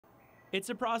It's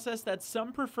a process that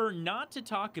some prefer not to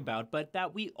talk about, but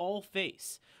that we all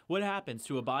face. What happens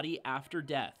to a body after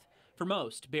death? For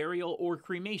most, burial or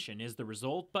cremation is the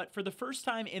result, but for the first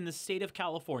time in the state of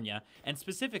California, and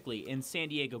specifically in San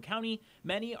Diego County,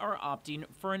 many are opting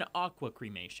for an aqua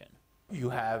cremation. You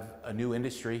have a new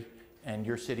industry, and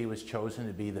your city was chosen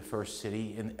to be the first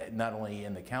city, not only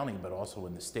in the county, but also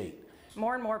in the state.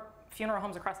 More and more funeral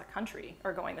homes across the country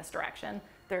are going this direction.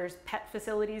 There's pet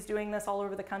facilities doing this all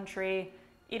over the country.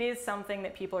 It is something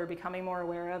that people are becoming more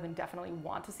aware of and definitely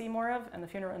want to see more of, and the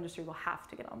funeral industry will have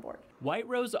to get on board. White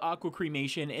Rose Aqua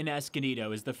Cremation in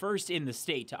Escondido is the first in the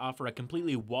state to offer a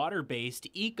completely water-based,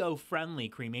 eco-friendly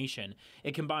cremation.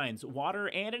 It combines water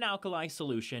and an alkali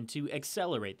solution to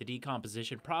accelerate the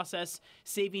decomposition process,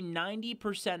 saving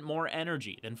 90% more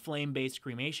energy than flame-based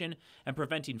cremation and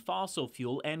preventing fossil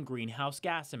fuel and greenhouse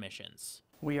gas emissions.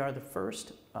 We are the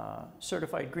first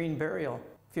certified green burial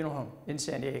funeral home in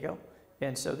San Diego.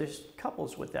 And so there's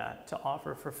couples with that to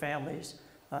offer for families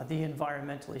the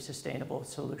environmentally sustainable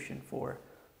solution for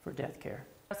death care.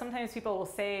 Sometimes people will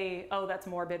say, oh, that's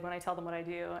morbid when I tell them what I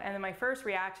do. And then my first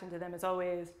reaction to them is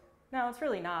always, no, it's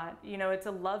really not. You know, it's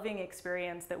a loving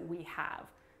experience that we have.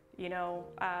 You know,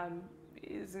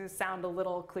 it's going to sound a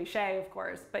little cliche, of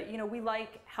course, but you know, we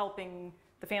like helping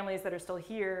the families that are still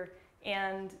here,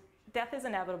 and death is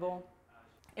inevitable.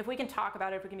 If we can talk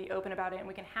about it, if we can be open about it, and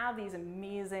we can have these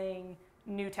amazing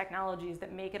new technologies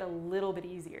that make it a little bit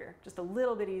easier, just a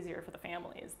little bit easier for the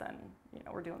families, then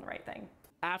we're doing the right thing.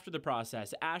 After the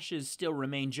process, ashes still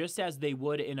remain just as they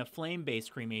would in a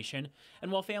flame-based cremation,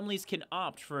 and while families can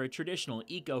opt for a traditional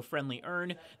eco-friendly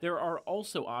urn, there are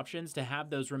also options to have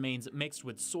those remains mixed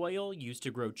with soil used to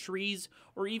grow trees,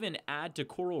 or even add to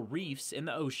coral reefs in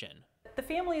the ocean. The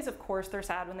families, of course, they're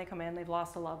sad when they come in, they've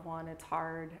lost a loved one, it's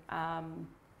hard,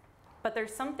 but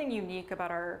there's something unique about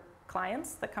our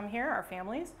clients that come here, our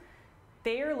families.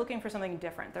 They are looking for something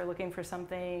different. They're looking for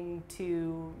something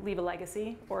to leave a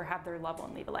legacy or have their loved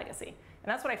one leave a legacy.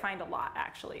 And that's what I find a lot,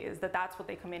 actually, is that that's what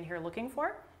they come in here looking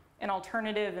for, an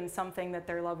alternative and something that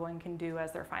their loved one can do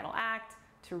as their final act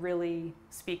to really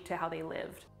speak to how they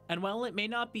lived. And while it may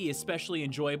not be especially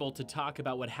enjoyable to talk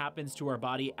about what happens to our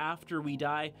body after we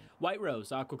die, White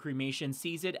Rose Aqua Cremation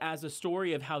sees it as a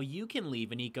story of how you can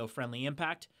leave an eco-friendly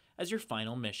impact as your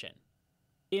final mission.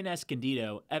 In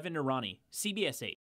Escondido, Evan Narani, CBS 8.